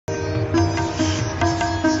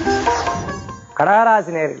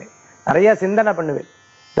கடகராசி நேயர்களே நிறைய சிந்தனை பண்ணுவேன்.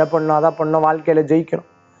 இதை பண்ணும் அதை பண்ணும், வாழ்க்கையில ஜெயிக்கணும்,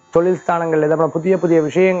 தொழில் ஸ்தானங்கள் இதை புதிய புதிய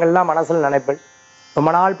விஷயங்கள்லாம் மனசில் நினைப்பேன். ரொம்ப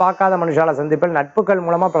நாள் பார்க்காத மனுஷால சந்திப்பேன். நட்புகள்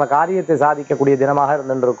மூலமா பல காரியத்தை சாதிக்கக்கூடிய தினமாக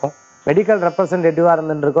இருந்துருக்கும். மெடிக்கல் ரெப்ரசன்டேட்டிவா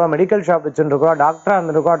இருந்துருக்கோம், மெடிக்கல் ஷாப் வச்சுருக்கோம், டாக்டரா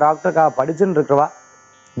இருந்திருக்கோம், டாக்டருக்காக படிச்சுட்டு இருக்கிறவா,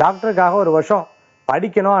 டாக்டருக்காக ஒரு வருஷம்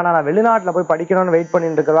படிக்கணும் ஆனால் நான் வெளிநாட்டில் போய் படிக்கணும்னு வெயிட்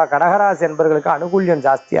பண்ணிட்டு இருக்கிறவா, கடகராசி என்பவர்களுக்கு அனுகூல்யம்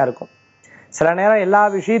ஜாஸ்தியா இருக்கும். சில நேரம் எல்லா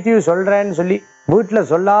விஷயத்தையும் சொல்றேன்னு சொல்லி வீட்டில்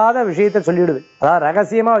சொல்லாத விஷயத்த சொல்லிவிடுவேன். அதாவது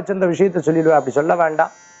ரகசியமா வச்சிருந்த விஷயத்த சொல்லிடுவேன். அப்படி சொல்ல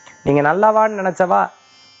வேண்டாம். நீங்க நல்லவான்னு நினைச்சவா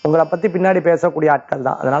உங்களை பத்தி பின்னாடி பேசக்கூடிய ஆட்கள்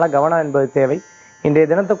தான். அதனால கவனம் என்பது தேவை. இன்றைய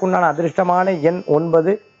தினத்துக்குண்டான அதிர்ஷ்டமான எண்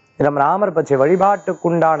 9. இடம் ராமர் பச்சை.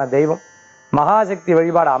 வழிபாட்டுக்குண்டான தெய்வம் மகாசக்தி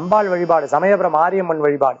வழிபாடு, அம்பாள் வழிபாடு, சமயபுரம் மாரியம்மன்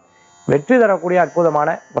வழிபாடு வெற்றி தரக்கூடிய அற்புதமான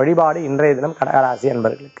வழிபாடு இன்றைய தினம் கடகராசி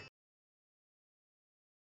என்பவர்களுக்கு.